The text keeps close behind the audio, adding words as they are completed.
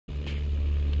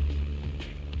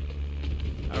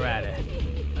Alright.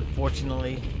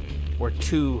 Unfortunately, we're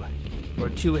too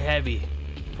heavy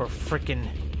for freaking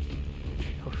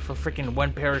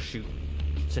one parachute.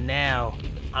 So now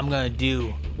I'm gonna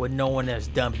do what no one has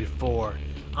done before.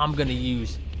 I'm gonna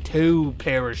use 2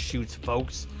 parachutes,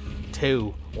 folks.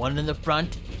 2. One in the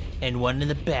front and one in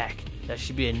the back. That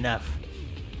should be enough.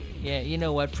 Yeah, you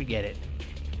know what? Forget it.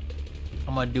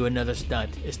 I'm gonna do another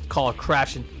stunt. It's called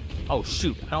crashing. Oh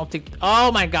shoot, I don't think,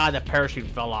 oh my god, the parachute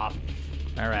fell off.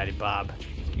 Alrighty, Bob.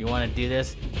 You wanna do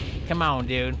this? Come on,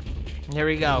 dude. Here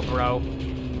we go, bro.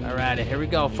 Alrighty, here we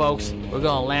go, folks. We're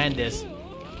gonna land this.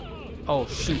 Oh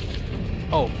shoot.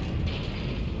 Oh.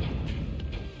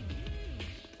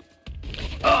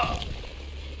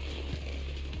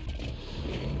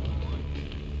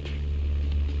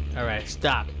 Alright,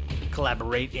 stop.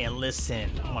 Collaborate and listen.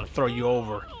 I'm gonna throw you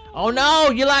over. Oh no,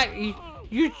 you like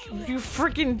you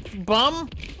freaking bum.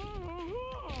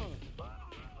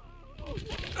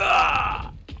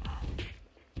 Ah!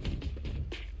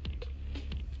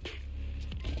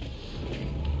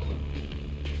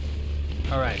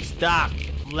 Alright, stop.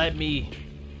 Let me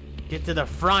get to the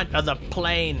front of the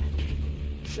plane.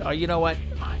 Oh, you know what?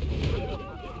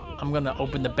 I'm gonna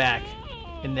open the back.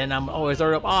 And then I'm always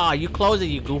up. Oh, you close it,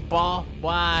 you goofball.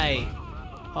 Why?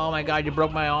 Oh my god, you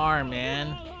broke my arm,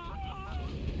 man.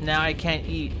 Now I can't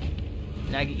eat.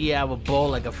 Now I can eat out of a bowl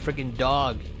like a freaking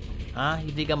dog. Huh?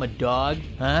 You think I'm a dog?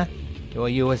 Huh? Well,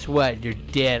 you was what? You're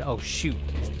dead. Oh shoot,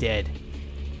 he's dead.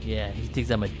 Yeah, he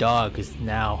thinks I'm a dog because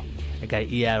now I gotta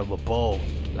eat out of a bowl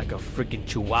like a freaking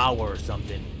chihuahua or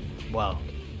something. Well,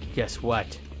 guess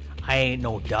what? I ain't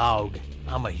no dog.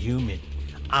 I'm a human.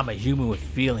 I'm a human with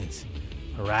feelings.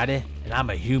 Alrighty? And I'm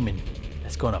a human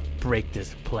that's gonna break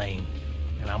this plane.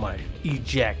 And I'm gonna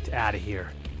eject out of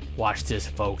here. Watch this,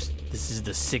 folks. This is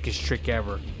the sickest trick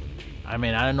ever. I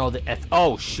mean, I don't know the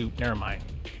oh shoot, never mind.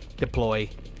 Deploy.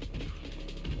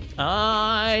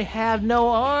 I have no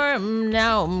arm.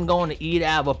 Now I'm gonna eat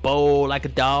out of a bowl like a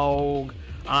dog.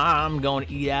 I'm gonna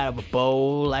eat out of a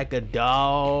bowl like a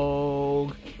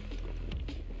dog.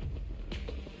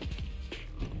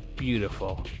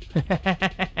 Beautiful.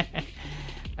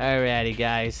 Alrighty,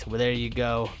 guys. Well, there you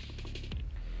go.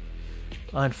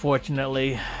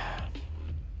 Unfortunately,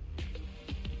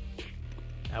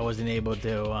 I wasn't able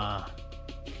to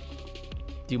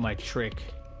do my trick.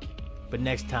 But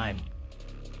next time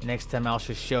I'll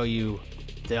just show you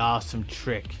the awesome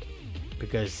trick.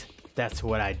 Because that's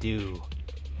what I do.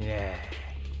 Yeah.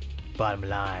 Bottom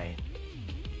line.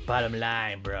 Bottom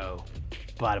line, bro.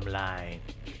 Bottom line.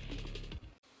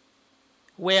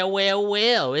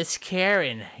 Well, it's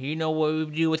Karen. You know what we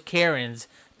do with Karens,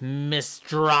 Miss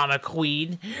Drama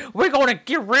Queen. We're gonna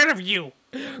get rid of you.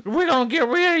 We're gonna get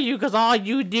rid of you because all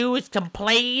you do is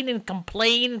complain and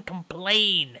complain and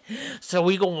complain. So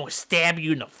we gonna stab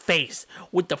you in the face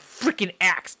with the freaking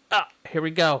axe. Here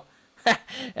we go.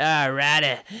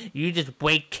 Alrighty. You just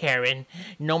wait, Karen.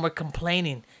 No more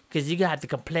complaining. Because you got to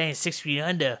complain 6 feet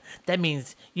under. That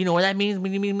means, you know what that means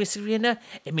when you mean 6 feet under?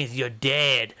 It means you're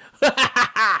dead.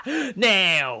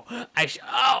 Now,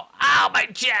 ow, my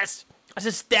chest. I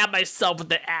just stabbed myself with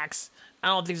the axe. I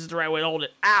don't think this is the right way to hold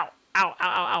it. Ow, ow, ow,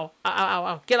 ow, ow, ow, ow,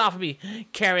 ow. Get off of me,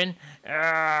 Karen.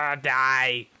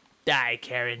 Die,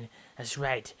 Karen. That's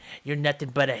right. You're nothing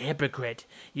but a hypocrite.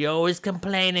 You always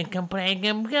complain and complain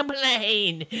and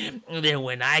complain. And then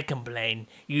when I complain,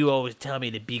 you always tell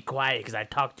me to be quiet because I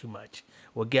talk too much.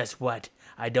 Well, guess what?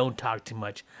 I don't talk too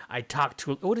much. I talk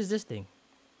too... What is this thing?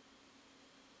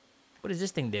 What does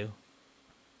this thing do?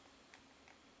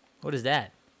 What is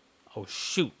that? Oh,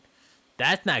 shoot.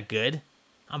 That's not good.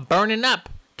 I'm burning up.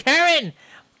 Karen!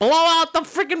 Blow out the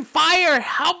freaking fire!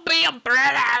 Help me, I'm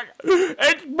burning!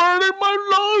 It's burning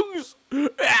my lungs!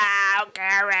 Oh,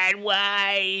 Karen,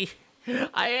 why?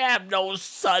 I have no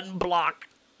sunblock.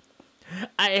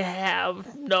 I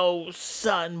have no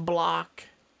sunblock.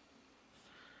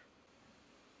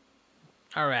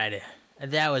 Alright,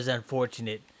 that was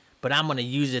unfortunate, but I'm gonna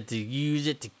use it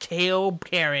to kill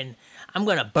Karen. I'm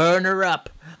gonna burn her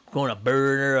up. Come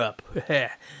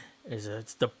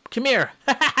here.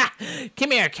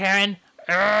 Come here, Karen.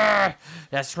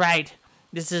 That's right.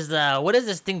 This is, what does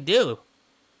this thing do?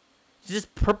 It's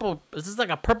just purple. This is like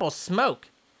a purple smoke.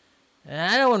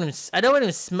 I don't want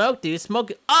to smoke, dude.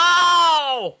 Smoke.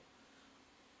 Oh!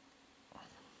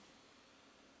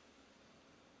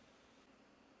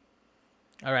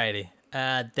 Alrighty.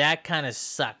 That kind of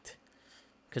sucked.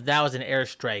 Because that was an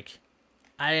airstrike.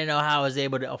 I didn't know how I was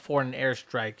able to afford an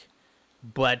airstrike.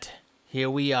 But here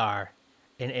we are.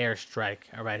 An airstrike.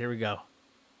 Alright, here we go.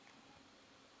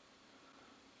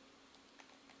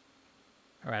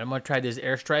 Alright, I'm going to try this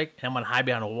airstrike. And I'm going to hide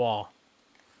behind a wall.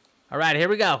 All right, here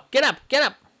we go. Get up, get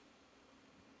up.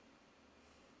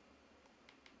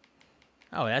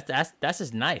 Oh, that's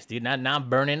just nice, dude. Now I'm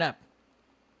burning up.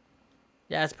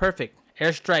 Yeah, it's perfect.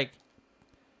 Airstrike.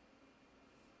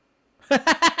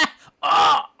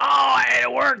 oh,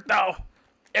 it worked though.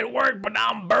 It worked, but now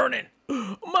I'm burning.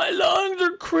 My lungs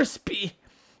are crispy.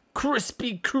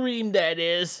 Krispy Kreme, that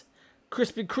is.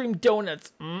 Krispy Kreme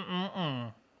donuts.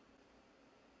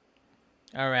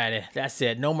 Alrighty, that's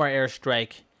it. No more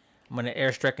airstrike. I'm gonna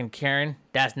airstrike on Karen.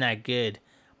 That's not good.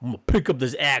 I'm gonna pick up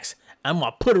this axe. I'm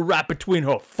gonna put it right between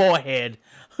her forehead.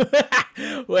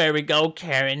 There we go,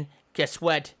 Karen. Guess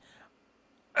what?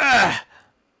 Oh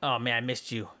man, I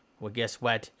missed you. Well, guess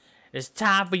what? It's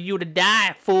time for you to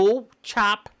die, fool.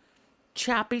 Chop.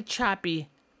 Choppy, choppy.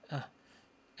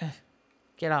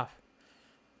 Get off.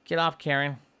 Get off,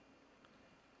 Karen.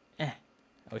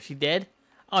 Oh, is she dead?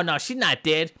 Oh, no, she's not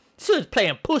dead. She was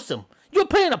playing possum. You're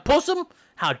playing a possum?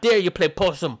 How dare you play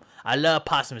possum? I love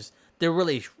possums.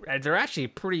 They're actually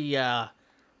pretty,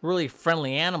 really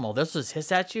friendly animal. They'll just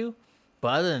hiss at you. But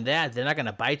other than that, they're not going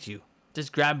to bite you.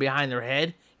 Just grab behind their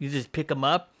head. You just pick them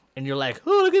up. And you're like,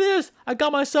 oh, look at this. I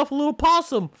got myself a little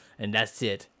possum. And that's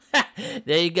it.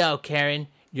 There you go, Karen.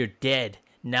 You're dead.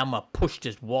 Now I'm going to push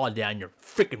this wall down your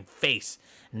freaking face.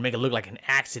 And make it look like an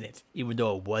accident. Even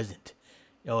though it wasn't.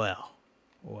 Oh,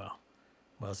 well,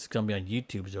 it's going to be on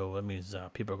YouTube. So that means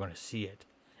people are going to see it.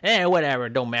 Whatever.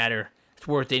 Don't matter. It's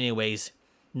worth it anyways.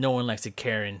 No one likes a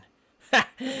Karen.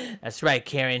 That's right,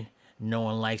 Karen. No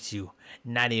one likes you.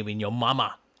 Not even your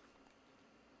mama.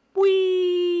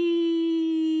 Whee!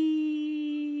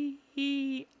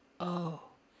 Oh.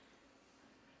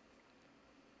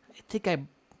 I think I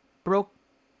broke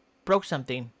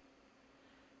something.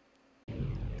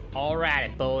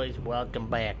 Alright, boys. Welcome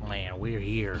back, man. We're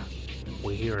here.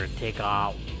 We're here to take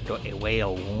out the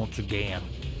whale once again.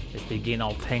 It's been getting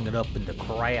all tangled up in the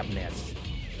crab nests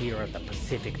here at the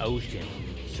Pacific Ocean.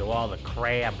 So all the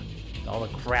crab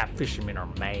fishermen are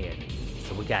mad.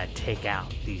 So we gotta take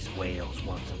out these whales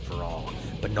once and for all.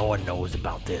 But no one knows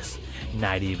about this.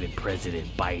 Not even President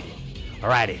Biden.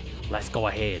 Alrighty, let's go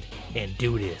ahead and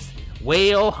do this.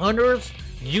 Whale hunters,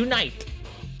 unite!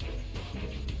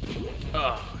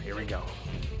 Oh, here we go.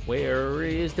 Where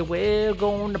is the whale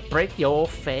gonna break your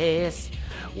fast?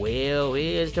 Where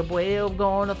is the whale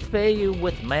gonna spray you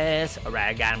with mass? Alright,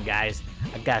 I got him, guys.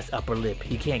 I got his upper lip.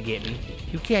 He can't get me.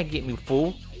 You can't get me,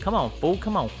 fool. Come on, fool.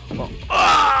 Come on. Come on.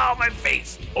 Oh, my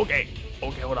face. Okay,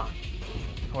 hold on.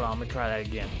 Hold on, I'm gonna try that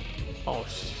again. Oh,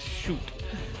 shoot.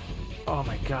 Oh,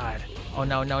 my God. Oh,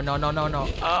 no.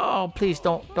 Oh, please,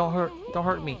 don't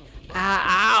hurt me.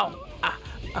 Ow.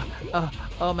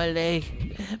 Oh, my leg.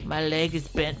 My leg is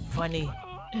bent funny.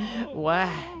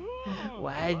 Why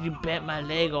did you bend my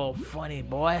leg all funny,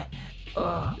 boy?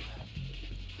 Oh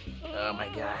my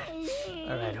God.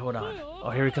 All right, hold on. Oh,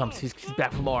 here he comes. He's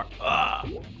back for more.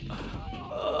 I'm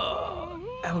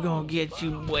gonna get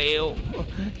you, whale.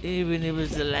 Even if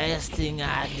it's the last thing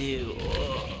I do.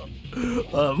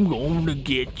 I'm gonna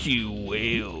get you,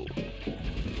 whale.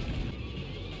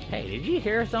 Hey, did you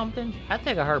hear something? I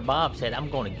think I heard Bob said, I'm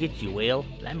gonna get you, whale.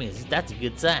 That means that's a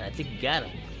good sign. I think you got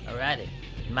him. Alrighty,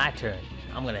 my turn.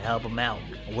 I'm gonna help him out.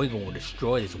 We're gonna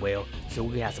destroy this whale so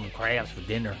we can have some crabs for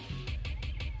dinner.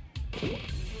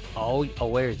 Oh,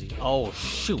 where is he? Oh,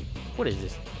 shoot. What is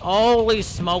this? Holy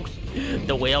smokes.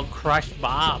 The whale crushed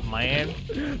Bob, man.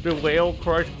 The whale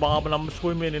crushed Bob and I'm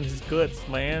swimming in his guts,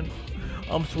 man.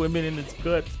 I'm swimming in his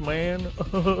guts, man.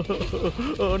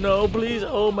 Oh, no, please.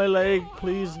 Oh, my leg.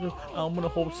 Please. I'm gonna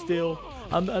hold still.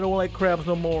 I don't like crabs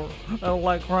no more. I don't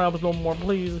like crabs no more,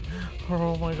 please.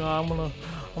 Oh, my God.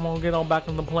 I'm gonna get on back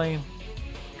on the plane.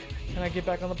 Can I get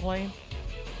back on the plane?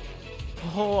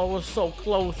 Oh, I was so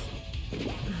close.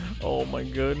 Oh my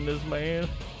goodness, man.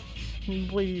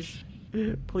 Please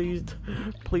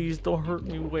don't hurt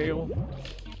me, whale.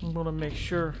 I'm gonna make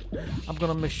sure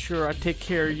I take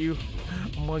care of you.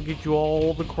 I'm gonna get you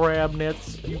all the crab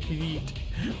nets you can eat.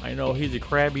 I know he's a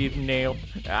crab eating nail.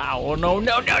 Oh no.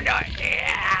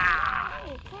 Yeah.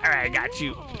 Alright, I got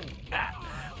you.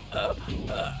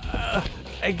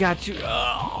 I got you.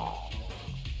 Oh.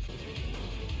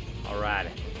 Alright.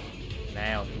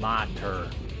 Now it's my turn.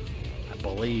 I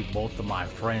believe both of my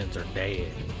friends are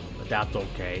dead, but that's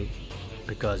okay,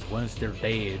 because once they're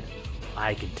dead,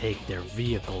 I can take their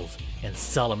vehicles and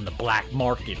sell them the black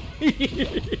market.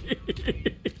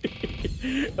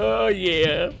 Oh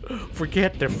yeah,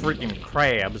 forget the freaking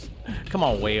crabs. Come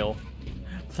on, whale.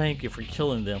 Thank you for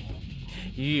killing them.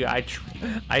 I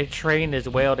trained this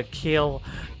whale to kill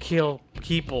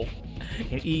people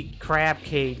and eat crab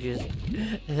cages.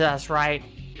 That's right.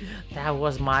 That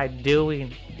was my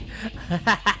doing.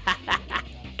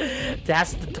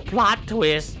 That's the plot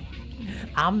twist.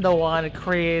 I'm the one who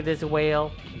created this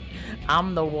whale.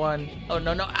 I'm the one. Oh,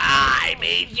 no, no. I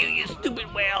made you, you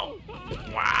stupid whale.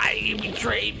 Why you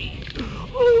betrayed me?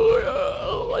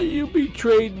 Oh, you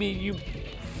betrayed me, you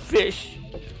fish.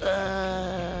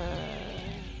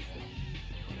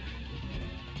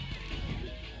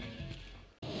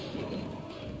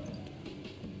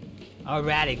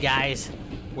 Alrighty, guys.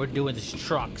 We're doing this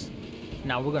trucks.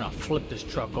 Now we're gonna flip this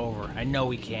truck over. I know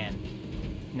we can.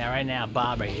 Now, right now,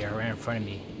 Bob right here, right in front of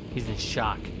me, he's in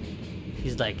shock.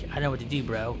 He's like, I know what to do,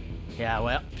 bro. Yeah,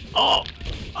 well,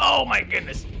 oh my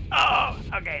goodness. Oh,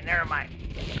 okay, never mind.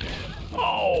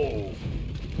 Oh.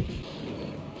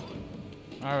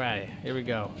 All right, here we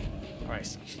go. All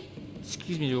right,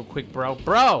 excuse me real quick, bro.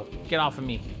 Bro, get off of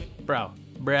me. Bruh.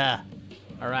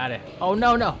 All right. Oh,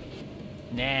 no.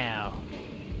 Now,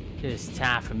 it's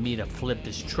time for me to flip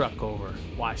this truck over.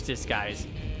 Watch this, guys.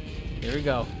 Here we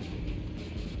go.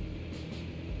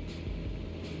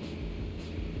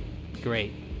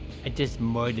 Great. I just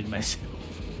murdered myself.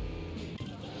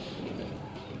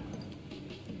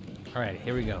 Alright,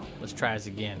 here we go. Let's try this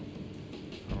again.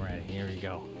 Alright, here we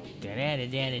go. Here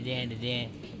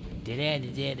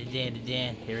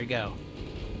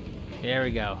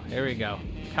we go. Here we go.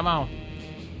 Come on.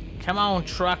 Come on,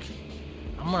 truck.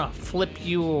 I'm gonna flip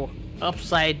you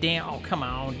upside down. Oh, come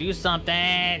on. Do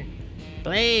something.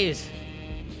 Please.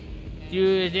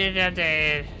 Do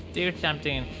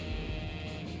something.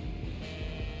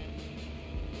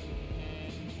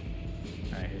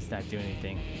 Alright, it's not doing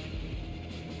anything.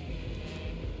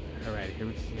 Alright, here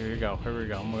we go. Here we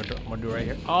go. I'm gonna do it right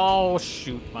here. Oh,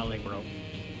 shoot. My leg broke.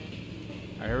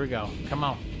 Alright, here we go. Come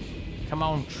on. Come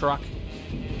on, truck.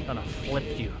 I'm gonna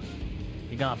flip you.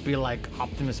 You're gonna be like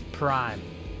Optimus Prime.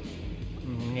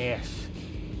 Yes.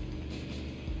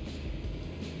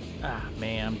 Ah,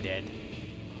 man, I'm dead.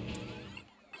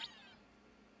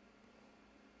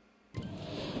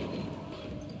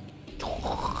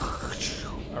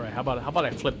 Alright, how about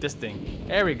I flip this thing?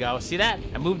 There we go. See that?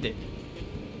 I moved it.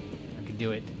 I can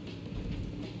do it.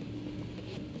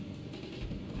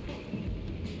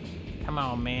 Come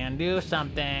on, man. Do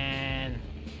something.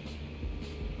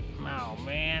 Oh,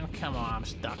 man. Come on. I'm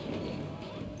stuck.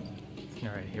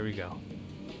 Alright, here we go.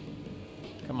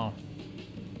 Come on.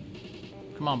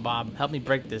 Come on, Bob. Help me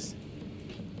break this.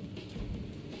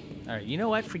 Alright, you know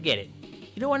what? Forget it.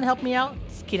 You don't want to help me out?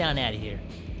 Just get on out of here.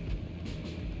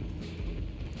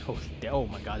 Oh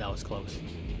my god, that was close.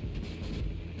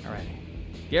 Alright.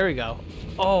 Here we go.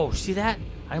 Oh, see that?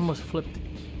 I almost flipped.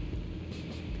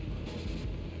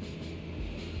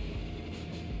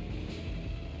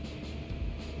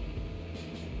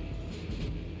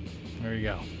 There we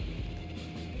go.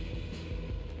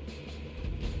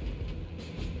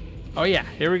 Oh yeah,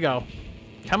 here we go.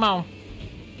 Come on.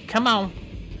 Come on.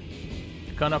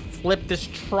 Gonna flip this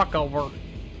truck over.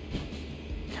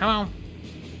 Come on.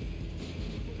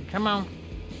 Come on.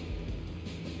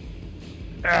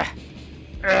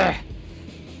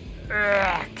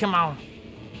 Come on.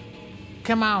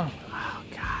 Come on. Oh,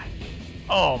 God.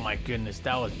 Oh, my goodness.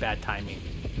 That was bad timing.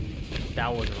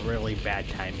 That was really bad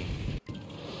timing.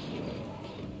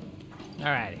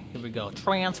 Alright, here we go.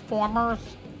 Transformers.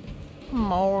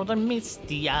 More than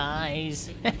misty eyes.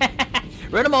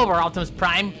 Run him over, Optimus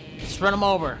Prime. Just run him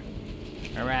over.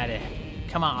 Alrighty.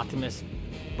 Come on, Optimus.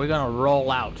 We're gonna roll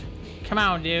out. Come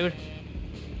on, dude.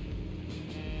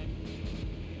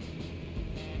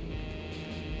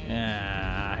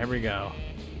 Yeah, here we go.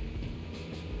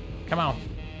 Come on.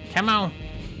 Come on.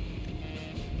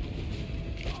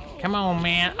 Come on,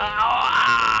 man. Ah!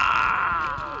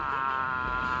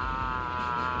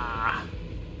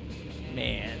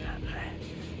 Man,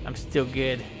 I'm still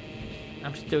good.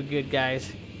 I'm still good,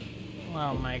 guys.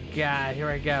 Oh my god, here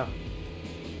I go.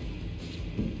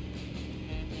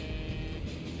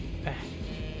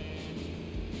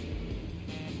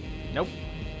 Nope.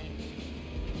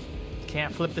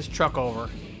 Can't flip this truck over.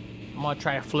 I'm gonna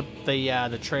try to flip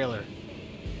the trailer.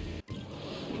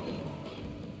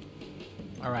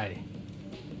 Alrighty.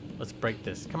 Let's break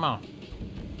this. Come on.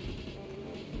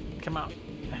 Come on.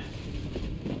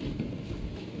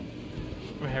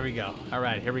 Here we go.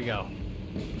 Alright, here we go.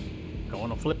 Going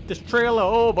to flip this trailer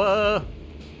over.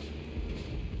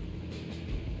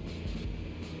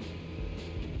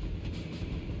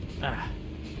 Ah.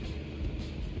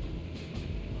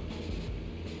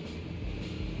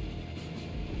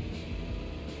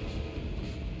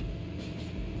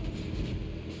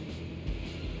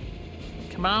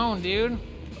 Come on, dude.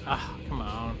 Ah, come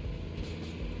on.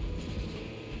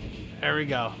 There we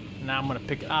go. Now I'm gonna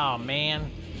pick. Oh man.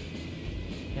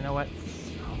 You know what?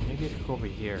 Oh maybe I could go over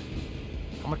here.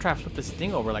 I'm gonna try to flip this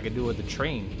thing over like I do with the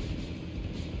train.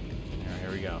 Alright,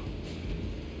 here we go.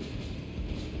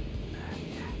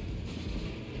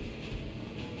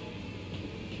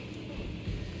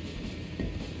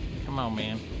 Come on,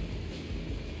 man.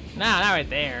 No, not right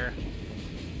there.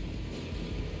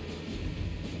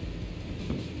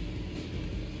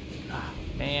 Oh,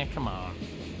 man, come on.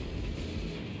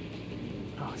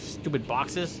 Oh, stupid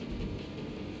boxes.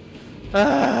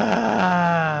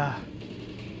 Ah!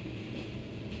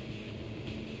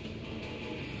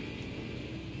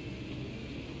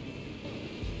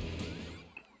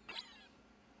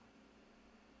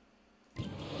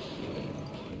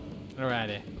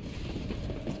 Alrighty.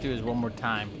 Let's do this one more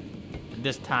time.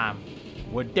 This time,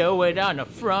 we'll do it on the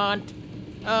front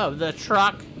of the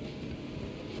truck.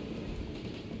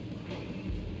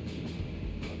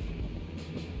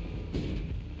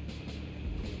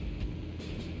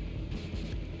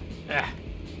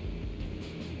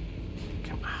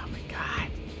 Come on, oh my God.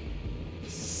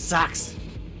 Sucks.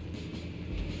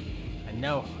 I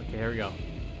know. Okay, here we go.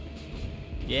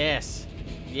 Yes.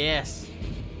 Yes.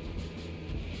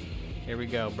 Here we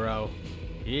go, bro.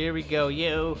 Here we go,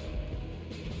 you.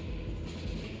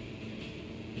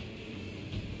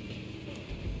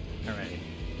 Alrighty.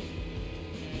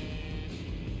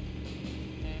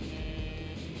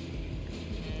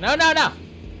 No, no, no.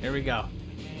 Here we go.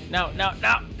 No, no,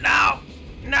 no, no,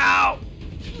 no,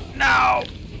 no,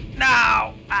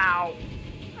 no. Ow.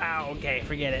 Ow, okay,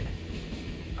 forget it.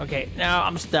 Okay, now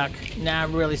I'm stuck. Now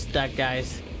I'm really stuck,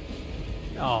 guys.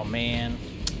 Oh, man.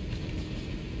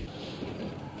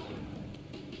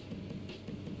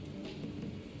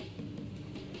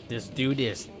 Just do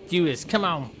this. Do this. Come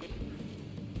on.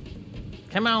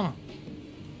 Come on.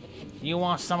 You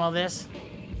want some of this?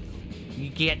 You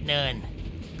get none.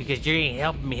 Because you ain't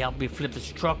helping me help me flip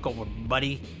this truck over,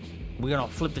 buddy. We're gonna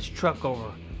flip this truck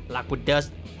over like with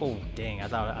dust. Oh, dang. I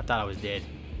thought I was dead.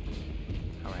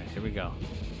 Alright, here we go.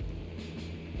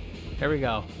 Here we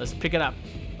go. Let's pick it up.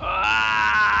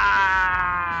 Ah!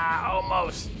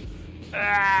 Almost.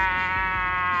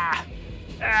 Ah!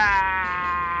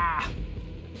 Ah!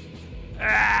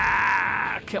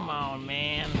 Ah, come on,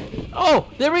 man. Oh,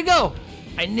 there we go.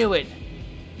 I knew it.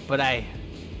 But I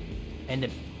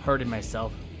ended up hurting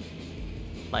myself.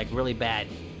 Like, really bad.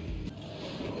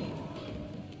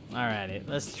 Alrighty,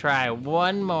 let's try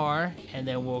one more, and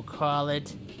then we'll call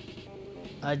it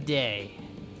a day.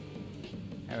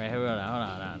 Alright, hold on, hold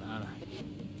on, hold on.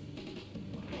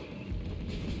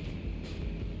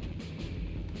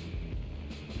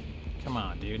 Come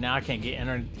on, dude. Now I can't get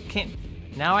in.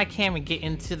 Now I can't even get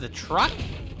into the truck?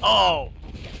 Oh!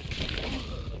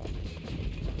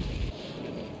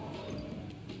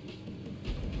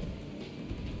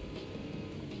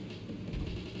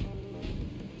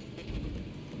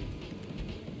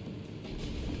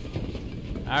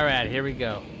 Alright, here we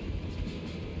go.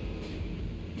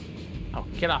 Oh,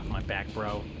 get off my back,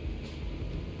 bro.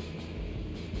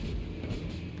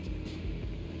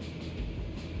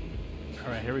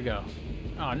 Alright, here we go.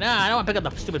 Oh, no, I don't want to pick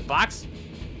up the stupid box.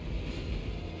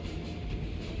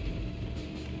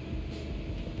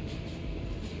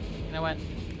 You know what?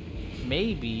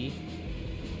 Maybe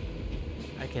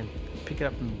I can pick it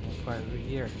up from over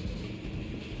here.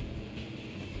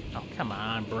 Oh, come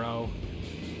on, bro.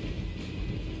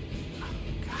 Oh,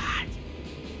 God.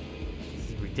 This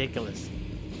is ridiculous.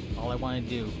 All I want to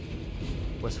do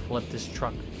was flip this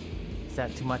truck. Is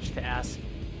that too much to ask?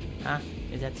 Huh?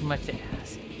 Is that too much to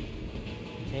ask?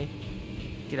 Okay?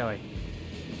 Get away.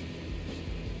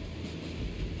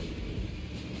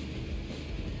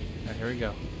 Alright, here we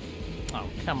go. Oh,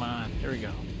 come on. Here we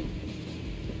go.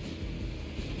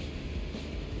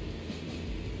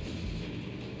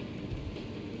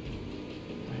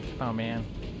 Alright, come on, man.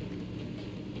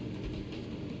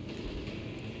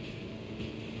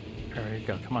 Alright, here we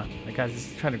go. Come on. That guy's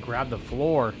just trying to grab the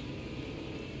floor.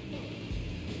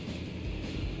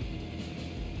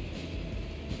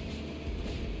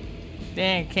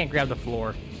 Dang, can't grab the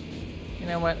floor. You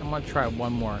know what? I'm gonna try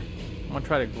one more. I'm gonna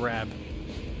try to grab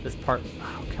this part.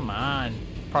 Oh, come on.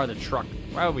 Part of the truck.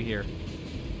 Right over here.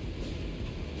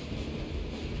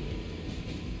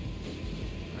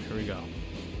 Right, here we go.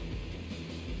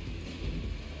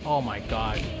 Oh my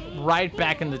God. Right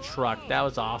back in the truck. That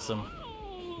was awesome.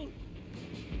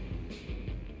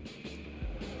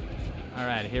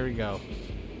 Alright, here we go.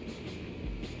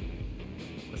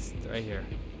 Let's, right here.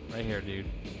 Right here, dude.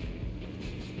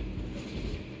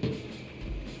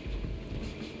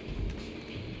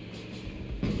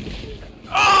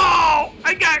 Oh!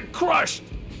 I got crushed!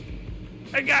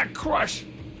 I got crushed!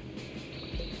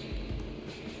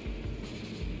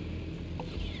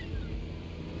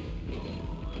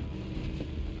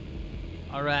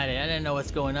 Alrighty, I didn't know what's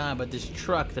going on, but this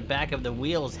truck, the back of the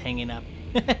wheel's hanging up.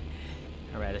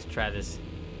 Alright, let's try this.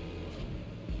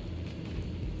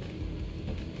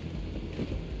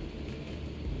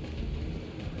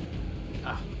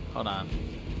 Ah, hold on.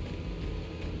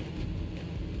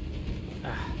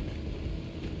 Ah.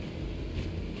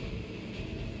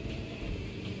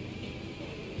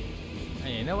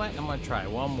 Hey, you know what? I'm gonna try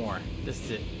one more. This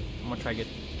is it. I'm gonna try to get.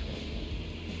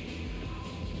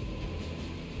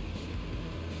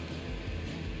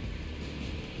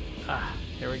 Ah,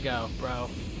 here we go, bro.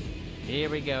 Here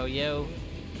we go, yo.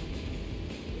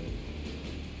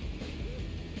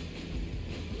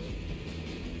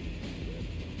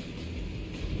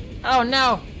 Oh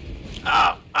no!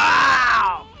 Oh!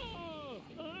 Ow!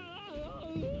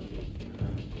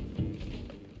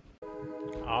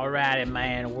 Alrighty,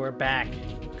 man, we're back.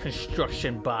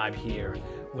 Construction Bob here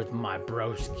with my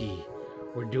broski.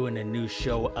 We're doing a new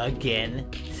show again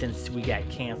since we got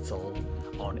canceled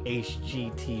on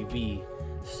HGTV,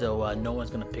 so no one's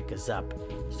gonna pick us up.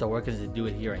 So we're gonna do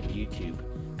it here on YouTube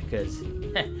because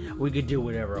we could do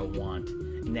whatever I want.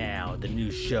 Now the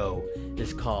new show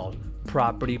is called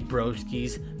Property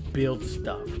Broskies Build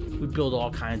Stuff. We build all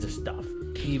kinds of stuff,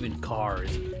 even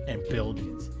cars and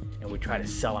buildings, and we try to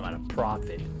sell them at a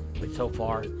profit. But so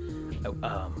far,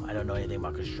 I don't know anything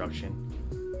about construction,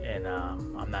 and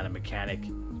I'm not a mechanic,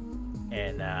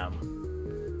 and I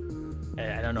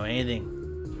don't know anything.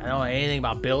 I don't know anything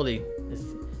about building.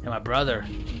 And my brother,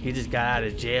 he just got out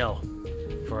of jail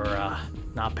for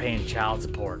not paying child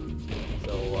support.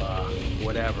 So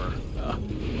whatever.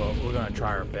 Well, we're gonna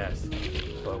try our best.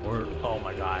 But oh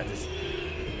my God, this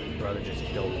brother just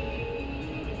killed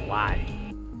me. Why?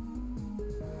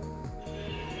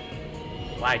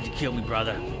 Why'd you kill me,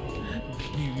 brother?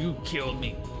 You killed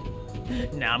me.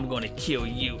 Now I'm gonna kill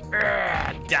you.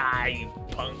 Die, you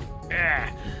punk.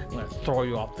 I'm gonna throw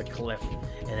you off the cliff,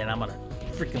 and then I'm gonna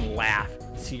freaking laugh,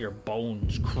 see your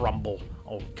bones crumble.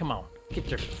 Oh, come on,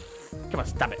 come on,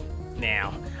 stop it.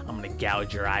 Now I'm gonna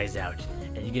gouge your eyes out,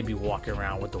 and you're gonna be walking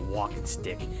around with the walking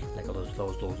stick, like those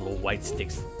little white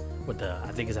sticks with the,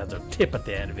 I think it has a tip at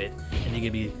the end of it, and you're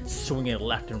gonna be swinging it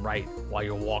left and right while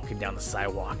you're walking down the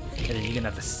sidewalk, and then you're gonna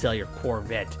have to sell your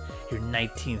Corvette, your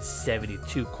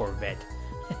 1972 Corvette.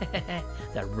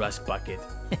 That rust bucket.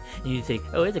 And you think,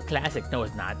 oh, it's a classic. No,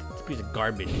 it's not. It's a piece of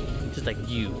garbage. Just like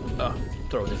you.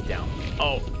 Throw this down.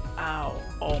 Oh, ow.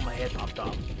 Oh, my head popped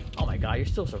off. Oh my God, you're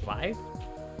still survived?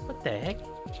 What the heck?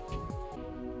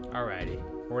 Alrighty,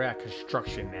 we're at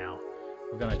construction now.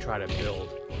 We're gonna try to build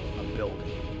a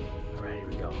building. Alright, here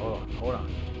we go. Hold on.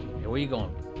 Hey, where you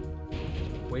going?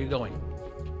 Where you going?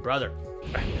 Brother.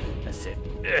 That's it.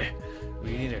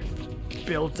 We need to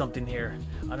build something here.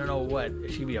 I don't know what.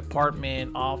 It should be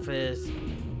apartment, office,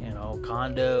 you know,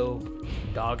 condo,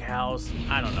 doghouse.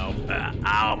 I don't know.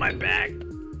 Ow, my back.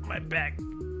 My back,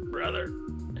 brother.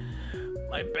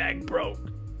 My back broke.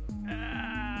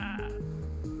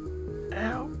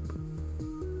 Help.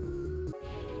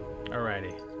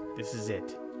 Alrighty. This is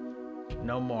it.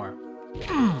 No more.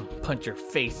 Punch your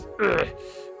face.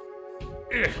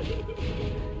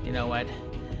 You know what?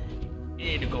 You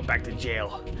need to go back to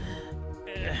jail.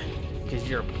 Because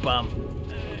you're a bum.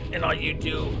 And all you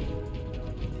do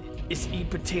is eat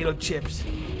potato chips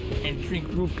and drink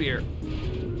root beer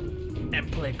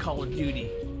and play Call of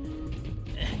Duty.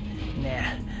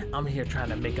 Nah, I'm here trying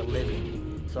to make a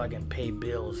living so I can pay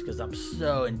bills because I'm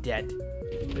so in debt.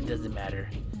 But it doesn't matter.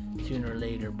 Sooner or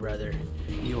later, brother,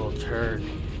 you will turn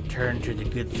to the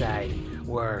good side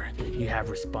where you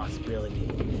have responsibility.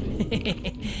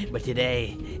 But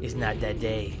today is not that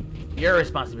day. Your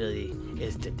responsibility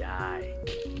is to die.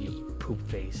 You poop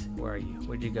face. Where are you?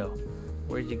 Where'd you go?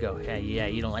 Where'd you go? Yeah,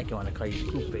 you don't like it when I call you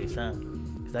poop face, huh?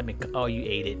 Cause that means, oh, you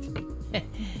ate it.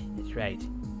 That's right.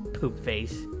 Poop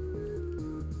face. And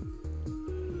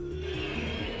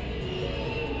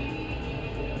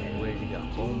where'd you go?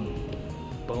 Boom.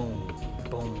 Boom.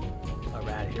 Boom.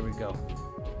 Alright, here we go.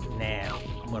 Now,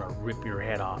 I'm gonna rip your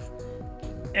head off.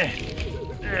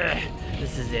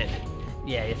 This is it.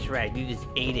 Yeah, that's right. You just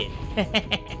ate it.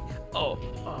 Oh.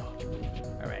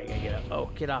 Alright, I gotta get up. Oh,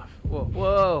 get off.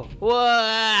 Whoa.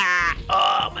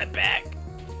 Oh, my back.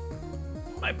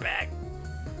 My back.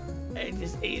 I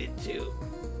just ate it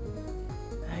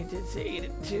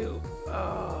too.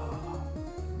 Oh.